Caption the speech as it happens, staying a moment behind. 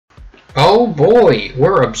Oh boy,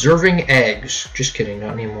 we're observing eggs. Just kidding,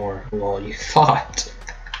 not anymore. Well, you thought.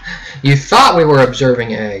 You thought we were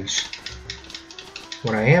observing eggs.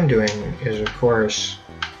 What I am doing is, of course,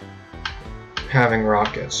 having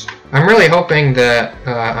rockets. I'm really hoping that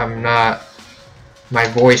my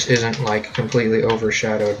voice isn't like completely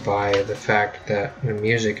overshadowed by the fact that the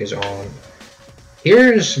music is on.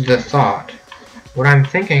 Here's the thought. What I'm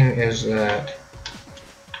thinking is that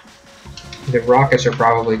the rockets are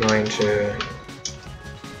probably going to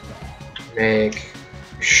make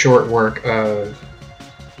short work of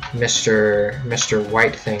Mr.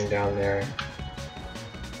 White thing down there.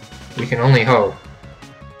 We can only hope.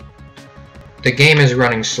 The game is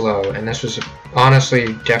running slow, and this was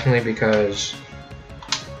honestly definitely because...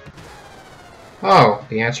 Oh,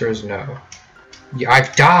 the answer is no.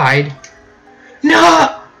 I've died!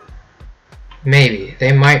 No! Maybe.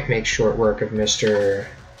 They might make short work of Mr.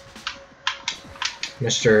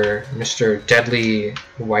 Deadly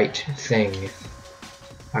White thing.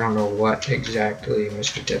 I don't know what exactly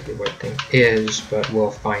Mr. Deadly White thing is, but we'll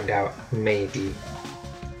find out, maybe.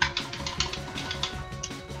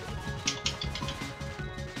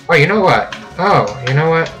 Oh, you know what? Oh, you know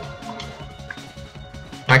what?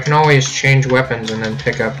 I can always change weapons and then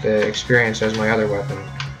pick up the experience as my other weapon.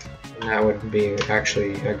 And that would be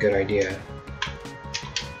actually a good idea.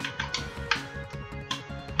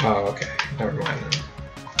 Oh, okay. Never mind then.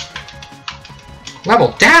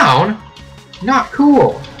 Level down? Not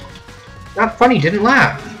cool. Not funny, didn't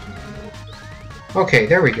laugh. Okay,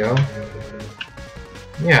 there we go.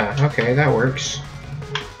 Yeah, okay, that works.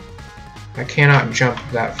 I cannot jump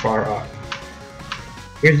that far up.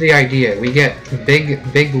 Here's the idea. We get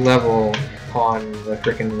big level on the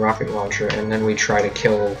frickin' rocket launcher, and then we try to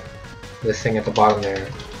kill the thing at the bottom there.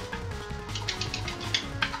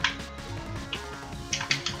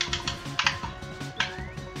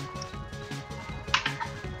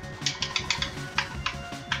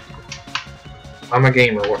 I'm a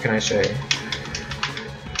gamer, what can I say?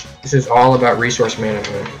 This is all about resource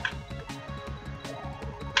management.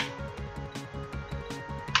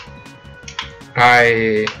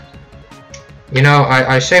 I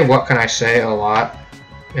say what can I say a lot,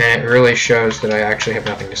 and it really shows that I actually have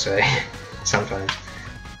nothing to say sometimes.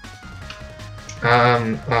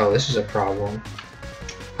 Oh, this is a problem.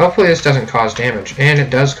 Hopefully this doesn't cause damage, and it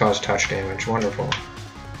does cause touch damage. Wonderful.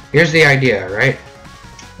 Here's the idea, right?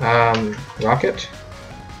 Rocket?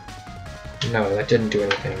 No, that didn't do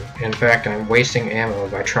anything. In fact, I'm wasting ammo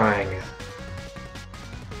by trying it.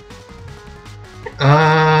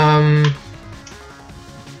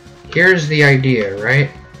 Here's the idea, right?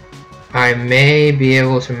 I may be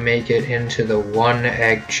able to make it into the 1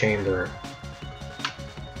 egg chamber.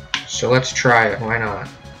 So let's try it, why not?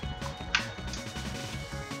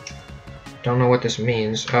 Don't know what this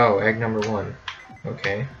means. Oh, egg number 1.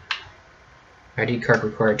 Okay. ID card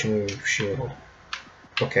required to move shield.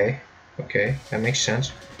 Okay, okay, that makes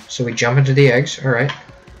sense. So we jump into the eggs, alright.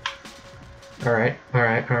 Alright,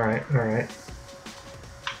 alright, alright, alright.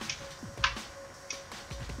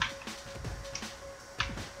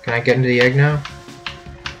 Can I get into the egg now?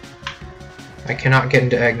 I cannot get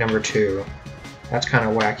into egg number 2. That's kind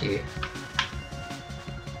of wacky.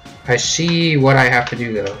 I see what I have to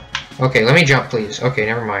do though. Okay, let me jump please. Okay,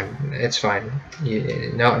 never mind. It's fine.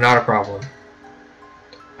 No, not a problem.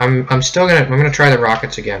 I'm gonna try the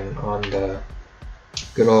rockets again on the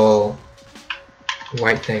good old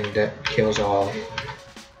white thing that kills all.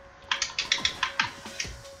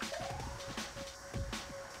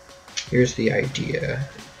 Here's the idea.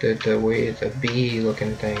 The way the bee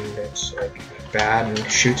looking thing that's like bad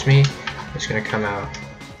and shoots me is gonna come out.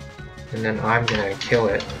 And then I'm gonna kill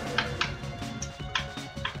it.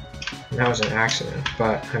 And that was an accident,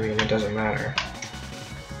 but I mean it doesn't matter.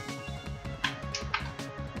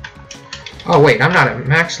 Oh wait, I'm not at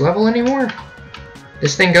max level anymore?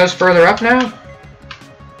 This thing goes further up now?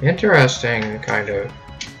 Interesting, kind of.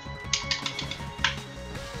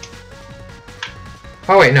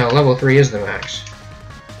 Oh wait, no, level 3 is the max.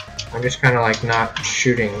 I'm just kind of like not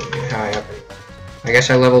shooting high up. I guess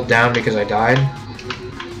I leveled down because I died.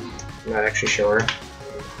 I'm not actually sure.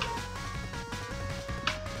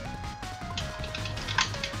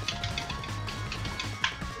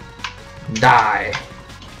 Die.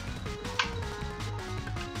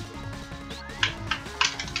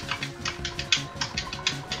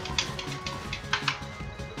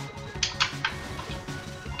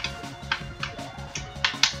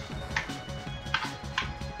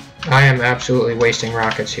 I am absolutely wasting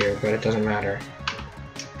rockets here, but it doesn't matter.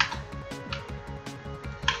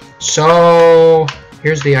 So,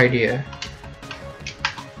 here's the idea.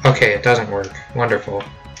 Okay, it doesn't work. Wonderful.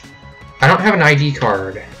 I don't have an ID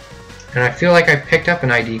card. And I feel like I picked up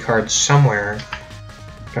an ID card somewhere.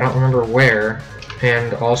 I don't remember where.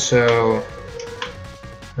 And also,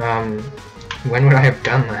 when would I have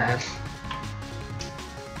done that?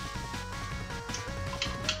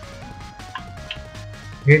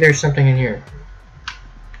 Maybe there's something in here.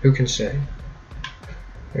 Who can say?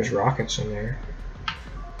 There's rockets in there.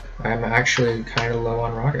 I'm actually kind of low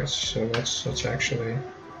on rockets, so let's actually...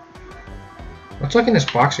 Let's look in this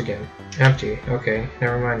box again. Empty. Okay,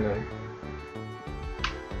 never mind then.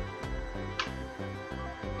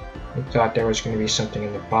 You thought there was going to be something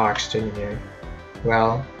in the box, didn't you?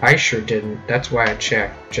 Well, I sure didn't. That's why I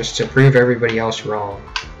checked, just to prove everybody else wrong.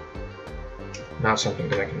 Not something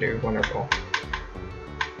that I can do. Wonderful.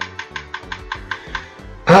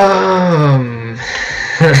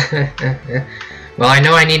 Well, I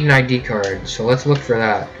know I need an ID card, so let's look for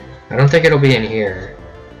that. I don't think it'll be in here.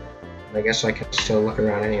 I guess I can still look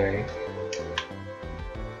around anyway.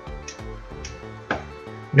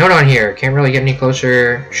 Note on here, can't really get any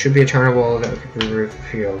closer. Should be a terminal that could remove the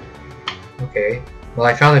shield. Okay. Well,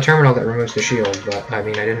 I found the terminal that removes the shield, but I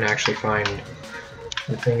mean, I didn't actually find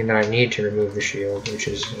the thing that I need to remove the shield, which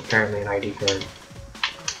is apparently an ID card.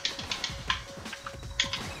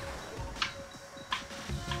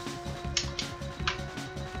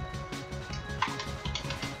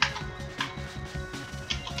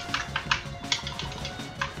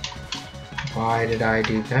 Why did I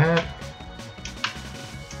do that?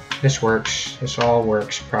 This works. This all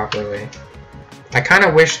works properly. I kind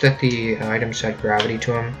of wish that the items had gravity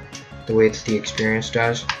to them, the way that the experience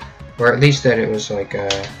does. Or at least that it was like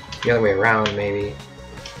the other way around, maybe.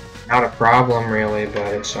 Not a problem, really,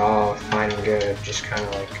 but it's all fine and good. Just kind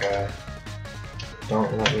of like,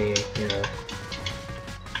 don't let me, you know...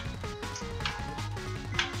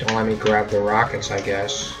 Don't let me grab the rockets, I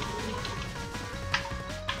guess.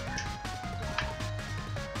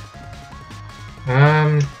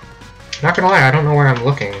 Not gonna lie, I don't know where I'm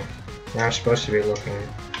looking. Where I'm supposed to be looking.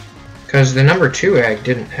 Because the number 2 egg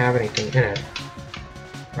didn't have anything in it.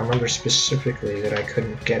 I remember specifically that I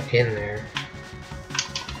couldn't get in there.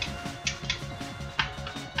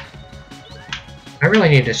 I really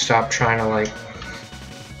need to stop trying to, like,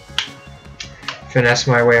 finesse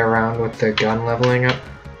my way around with the gun leveling up.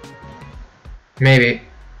 Maybe.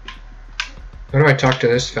 How do I talk to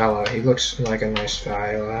this fella? He looks like a nice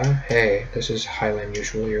fella. Hey, this is highly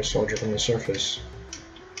unusual. You're a soldier from the surface.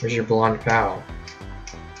 Where's your blonde pal?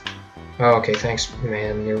 Oh, okay, thanks,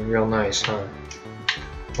 man. You're real nice, huh?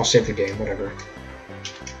 I'll save the game, whatever.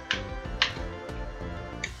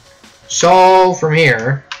 So, from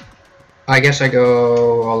here, I guess I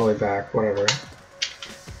go all the way back, whatever.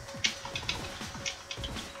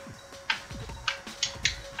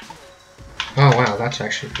 Oh, wow, that's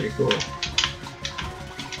actually pretty cool.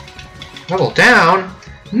 Level down?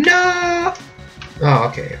 No! Oh,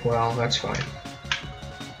 okay. Well, that's fine.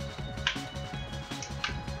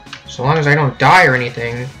 So long as I don't die or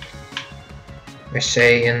anything, I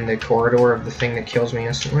say in the corridor of the thing that kills me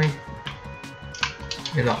instantly.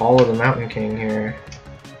 In the Hall of the Mountain King here.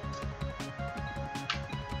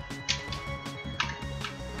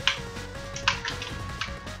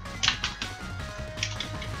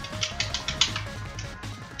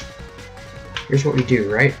 Here's what we do,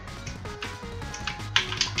 right?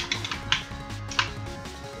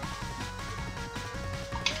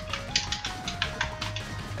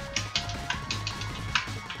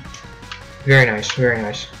 Very nice, very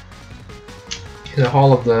nice. In the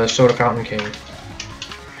Hall of the Soda Fountain King.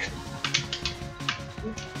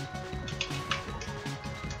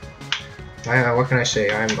 What can I say?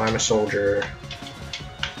 I'm a soldier.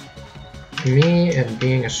 Me and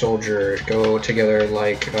being a soldier go together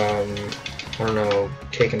like, I don't know,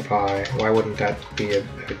 cake and pie. Why wouldn't that be a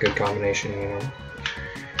good combination, you know?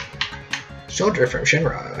 Soldier from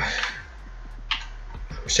Shinra.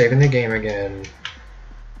 I'm saving the game again.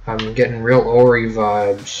 I'm getting real Ori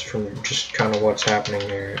vibes from just kind of what's happening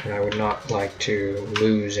here, and I would not like to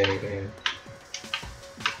lose anything.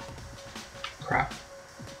 Crap.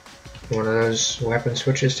 One of those weapon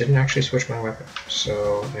switches didn't actually switch my weapon,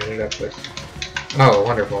 so I ended up with... Oh,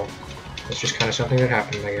 wonderful. That's just kind of something that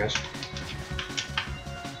happened, I guess.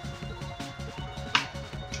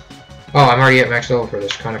 Oh, I'm already at max level for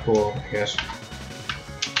this. Kind of cool, I guess.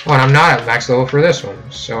 Oh, and I'm not at max level for this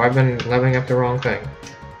one, so I've been leveling up the wrong thing.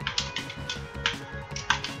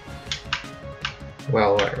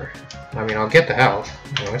 Well, whatever. I mean, I'll get the health.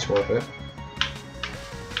 No, it's worth it.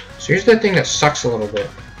 So here's the thing that sucks a little bit.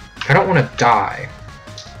 I don't want to die.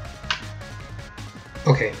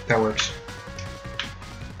 Okay, that works.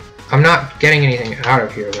 I'm not getting anything out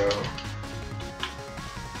of here, though.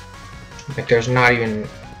 Like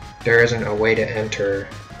there isn't a way to enter.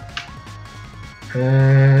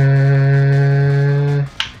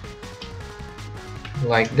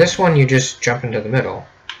 Like this one, you just jump into the middle.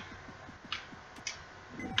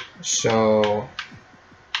 So,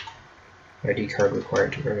 ID card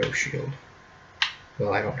required to remove shield.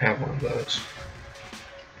 Well, I don't have one of those.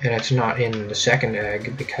 And it's not in the second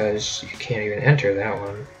egg because you can't even enter that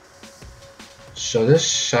one. So this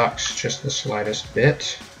sucks just the slightest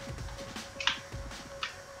bit.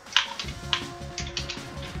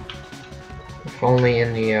 If only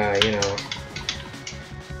in the, you know,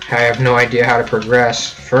 I have no idea how to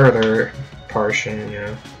progress further portion, you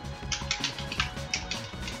know.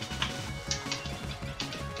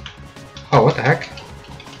 Oh, what the heck?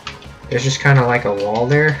 There's just kind of like a wall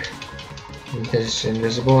there. It's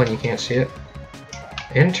invisible and you can't see it.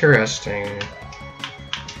 Interesting.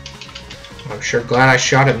 I'm sure glad I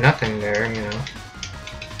shot at nothing there, you know.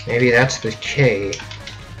 Maybe that's the K.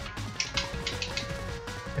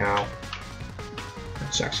 Ow.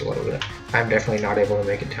 That sucks a little bit. I'm definitely not able to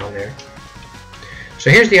make it down there. So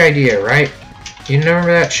here's the idea, right? You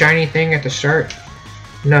remember that shiny thing at the start?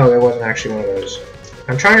 No, there wasn't actually one of those.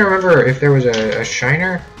 I'm trying to remember if there was a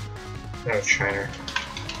shiner. Not a shiner.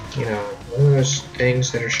 You know, one of those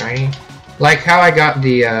things that are shiny. Like how I got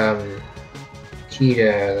the key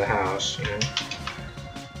to the house, you know.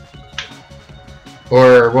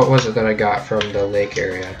 Or what was it that I got from the lake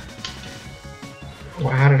area? Well,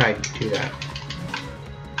 how did I do that?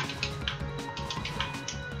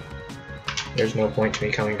 There's no point to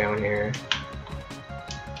me coming down here.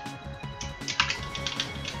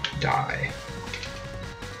 Die.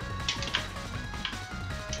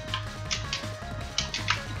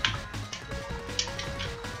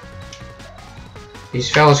 These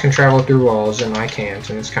fellas can travel through walls and I can't,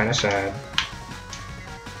 and it's kind of sad.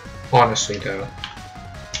 Honestly, though.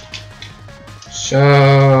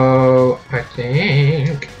 So, I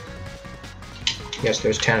think... Yes,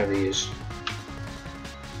 there's 10 of these.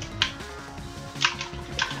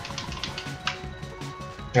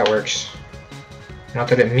 That works. Not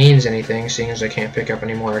that it means anything, seeing as I can't pick up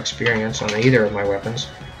any more experience on either of my weapons.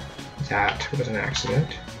 That was an accident.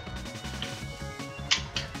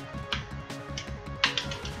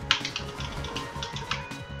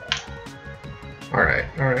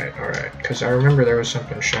 Alright, because I remember there was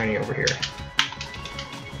something shiny over here.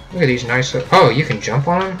 Look at these nice... Oh, you can jump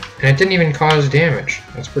on them? And it didn't even cause damage.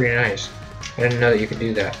 That's pretty nice. I didn't know that you could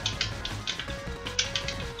do that.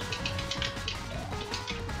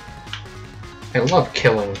 I love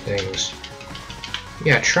killing things.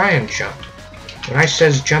 Yeah, try and jump. When I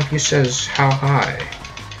says jump, you says how high.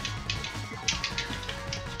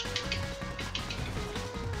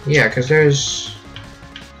 Yeah, because there's...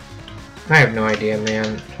 I have no idea,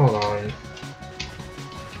 man. Hold on.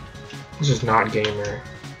 This is not gamer.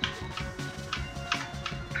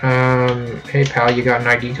 Hey pal, you got an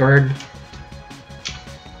ID card?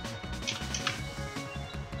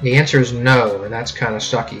 The answer is no, and that's kind of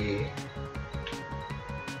sucky.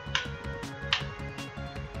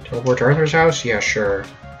 Teleport to Arthur's house? Yeah, sure.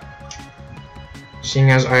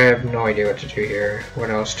 Seeing as I have no idea what to do here. What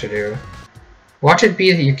else to do? Watch it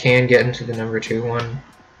be that you can get into the number 2 one.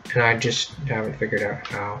 And I just haven't figured out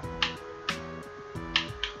how.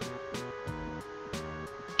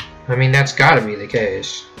 I mean, that's gotta be the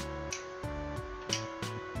case.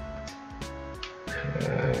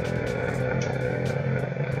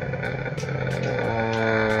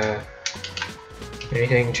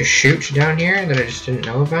 Anything to shoot down here that I just didn't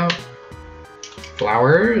know about?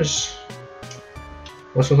 Flowers?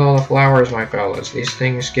 What's with all the flowers, my fellas? These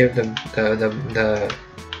things give the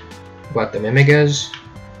what, the Mimigas?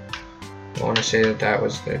 I want to say that that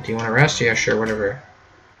was the... Do you want to rest? Yeah, sure, whatever.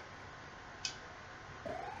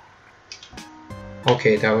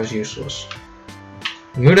 Okay, that was useless.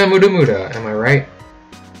 Muda, muda, muda, am I right?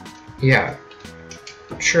 Yeah.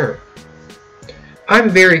 Sure. I'm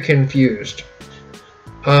very confused.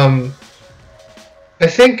 I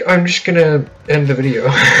think I'm just gonna end the video.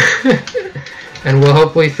 And we'll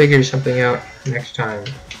hopefully figure something out next time.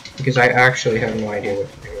 Because I actually have no idea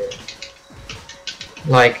what to do.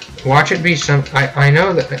 Like, watch it be some... I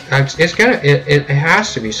know that it's gonna... It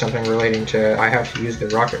has to be something relating to... I have to use the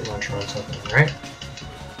rocket launcher on something, right?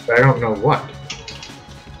 But I don't know what.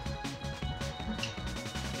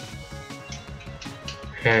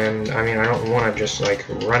 And, I mean, I don't want to just, like,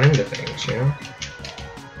 run into things, you know?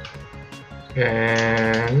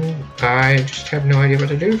 And I just have no idea what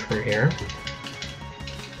to do from here.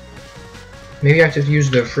 Maybe I have to use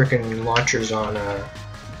the frickin' launchers on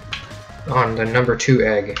the number 2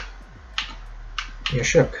 egg. Yeah,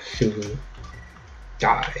 shut up, Cthulhu.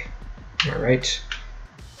 Die. Am I right?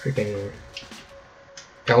 Freaking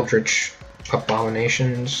eldritch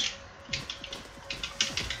abominations.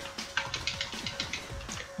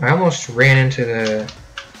 I almost ran into the...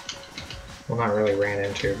 Well, not really ran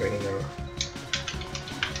into, but you know.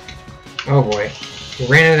 Oh boy. We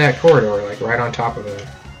ran into that corridor, like right on top of it.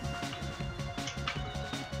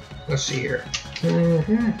 Let's see here.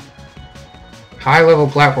 High level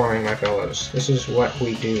platforming, my fellows. This is what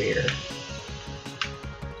we do here.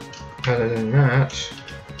 Other than that,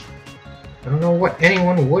 I don't know what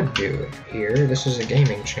anyone would do here. This is a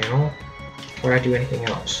gaming channel. Would I do anything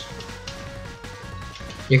else?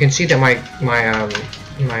 You can see that my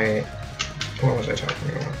what was I talking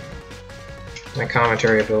about? My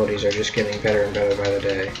commentary abilities are just getting better and better by the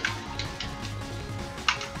day.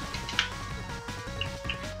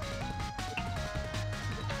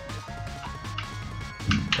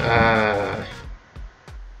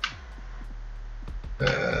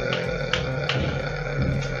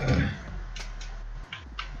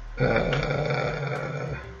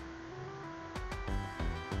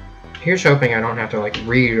 Here's hoping I don't have to like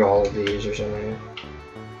read all of these or something.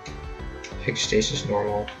 Fig stasis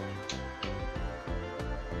normal.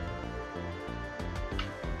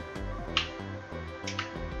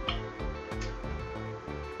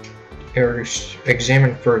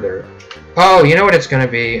 Examine further. Oh, you know what it's gonna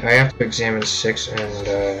be? I have to examine 6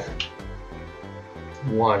 and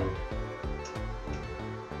 1.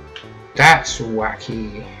 That's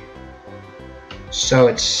wacky. So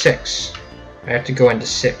it's 6. I have to go into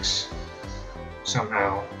 6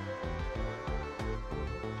 somehow.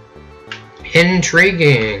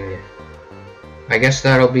 Intriguing. I guess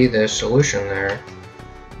that'll be the solution there.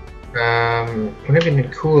 Would have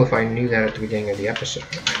been cool if I knew that at the beginning of the episode.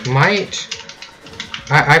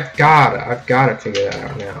 I've got to figure that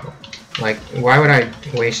out now. Like, why would I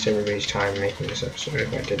waste everybody's time making this episode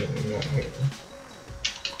if I didn't know?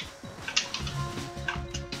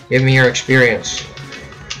 Give me your experience.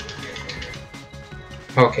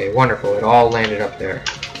 Okay, wonderful. It all landed up there.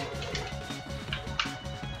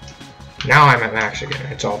 Now I'm at max again.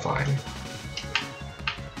 It's all fine.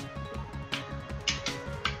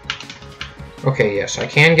 Okay, yes, I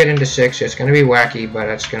can get into 6. It's going to be wacky, but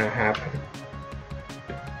it's going to happen.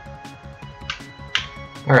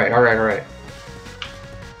 Alright, alright, alright.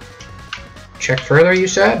 Check further, you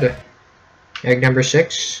said? Egg number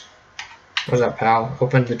 6. What's up, pal?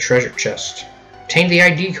 Opened the treasure chest. Obtained the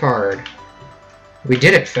ID card. We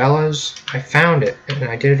did it, fellas. I found it, and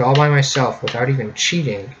I did it all by myself without even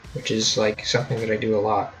cheating, which is like something that I do a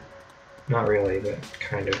lot. Not really, but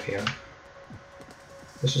kind of, yeah.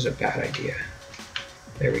 This is a bad idea.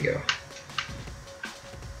 There we go.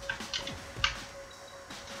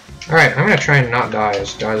 Alright, I'm gonna try and not die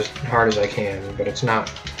as hard as I can, but it's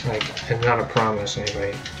not, like, it's not a promise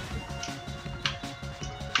anyway.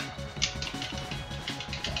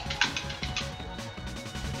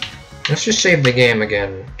 Let's just save the game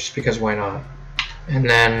again, just because why not? And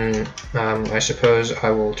then, I suppose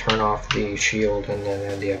I will turn off the shield and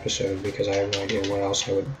then end the episode, because I have no idea what else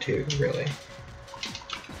I would do, really.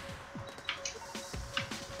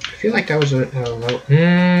 I feel like that was a low...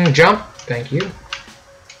 jump! Thank you.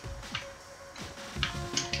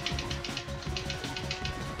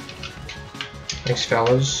 Thanks,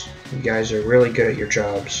 fellas. You guys are really good at your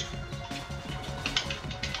jobs.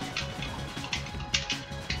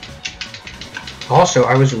 Also,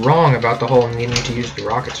 I was wrong about the whole needing to use the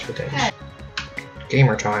rockets for things.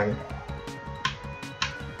 Gamer time.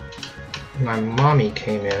 My mommy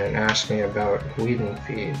came in and asked me about Weedon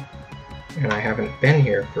Feed, and I haven't been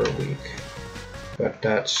here for a week. But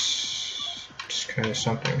that's just kind of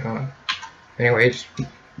something, huh? Anyways,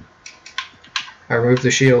 I removed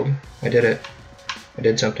the shield. I did it. I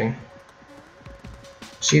did something.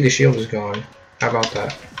 See, the shield is gone. How about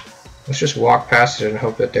that? Let's just walk past it and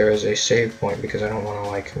hope that there is a save point, because I don't want to,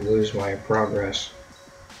 like, lose my progress.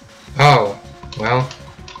 Oh, well.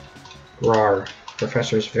 Rawr.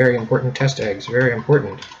 Professor's very important test eggs. Very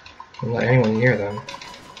important. Don't let anyone near them.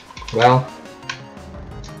 Well.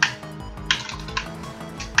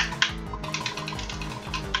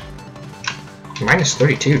 Minus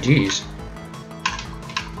 32, geez.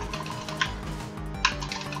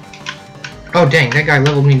 Oh dang, that guy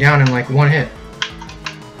leveled me down in like one hit.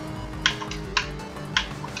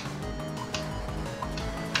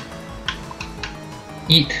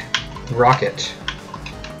 Eat rocket.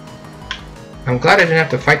 I'm glad I didn't have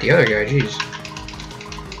to fight the other guy, jeez.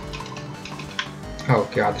 Oh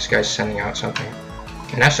god, this guy's sending out something.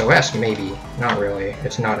 An SOS, maybe. Not really.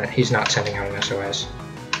 It's not. He's not sending out an SOS.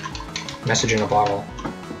 Message in a bottle.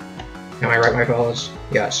 Am I right, my fellas?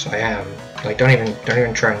 Yes, I am. Like, don't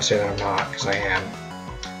even try and say that I'm not, because I am.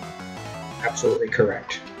 Absolutely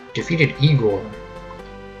correct. Defeated Igor.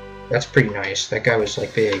 That's pretty nice. That guy was,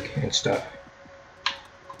 like, big and stuff.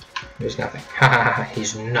 There's nothing. Haha,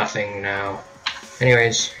 he's nothing now.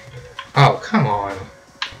 Anyways. Oh, come on.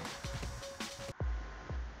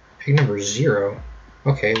 Pig number 0.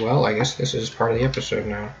 Okay, well, I guess this is part of the episode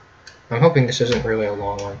now. I'm hoping this isn't really a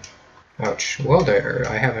long one. Ouch. Well there,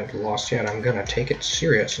 I haven't lost yet. I'm gonna take it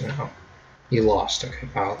serious now. You lost. Okay,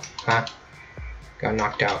 pal. Huh? Got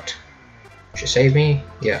knocked out. Did you save me?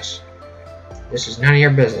 Yes. This is none of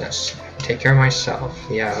your business. I can take care of myself.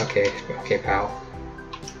 Yeah, okay. Okay, pal.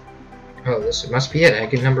 Oh, this must be it.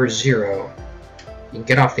 Egg number 0. You can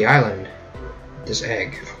get off the island. This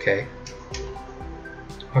egg. Okay.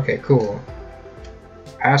 Okay, cool.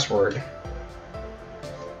 Password.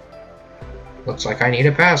 Looks like I need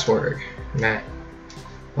a password. Meh.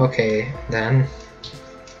 Okay, then.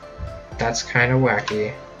 That's kind of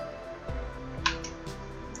wacky.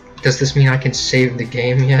 Does this mean I can save the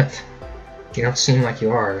game yet? You don't seem like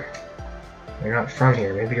you are. You're not from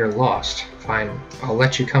here. Maybe you're lost. Fine, I'll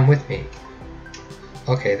let you come with me.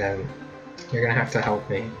 Okay then. You're gonna have to help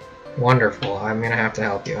me. Wonderful, I'm gonna have to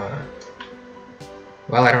help you, huh?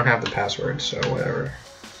 Well, I don't have the password, so whatever.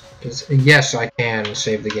 Yes, I can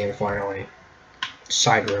save the game finally.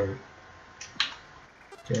 Side room. Do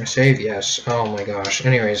you want to save? Yes. Oh my gosh.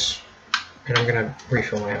 Anyways, and I'm gonna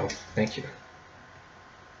refill my health. Thank you.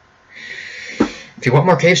 If you want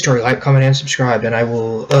more Cave Story, like, comment, and subscribe, and I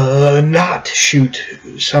will not shoot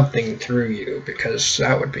something through you, because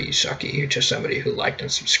that would be sucky to somebody who liked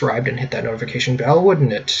and subscribed and hit that notification bell,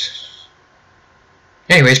 wouldn't it?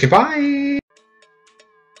 Anyways, goodbye!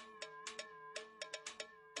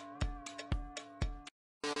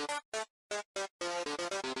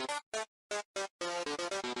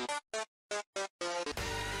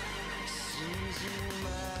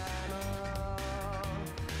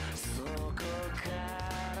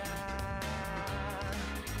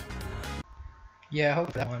 Yeah, I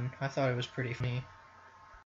hope that one. I thought it was pretty funny.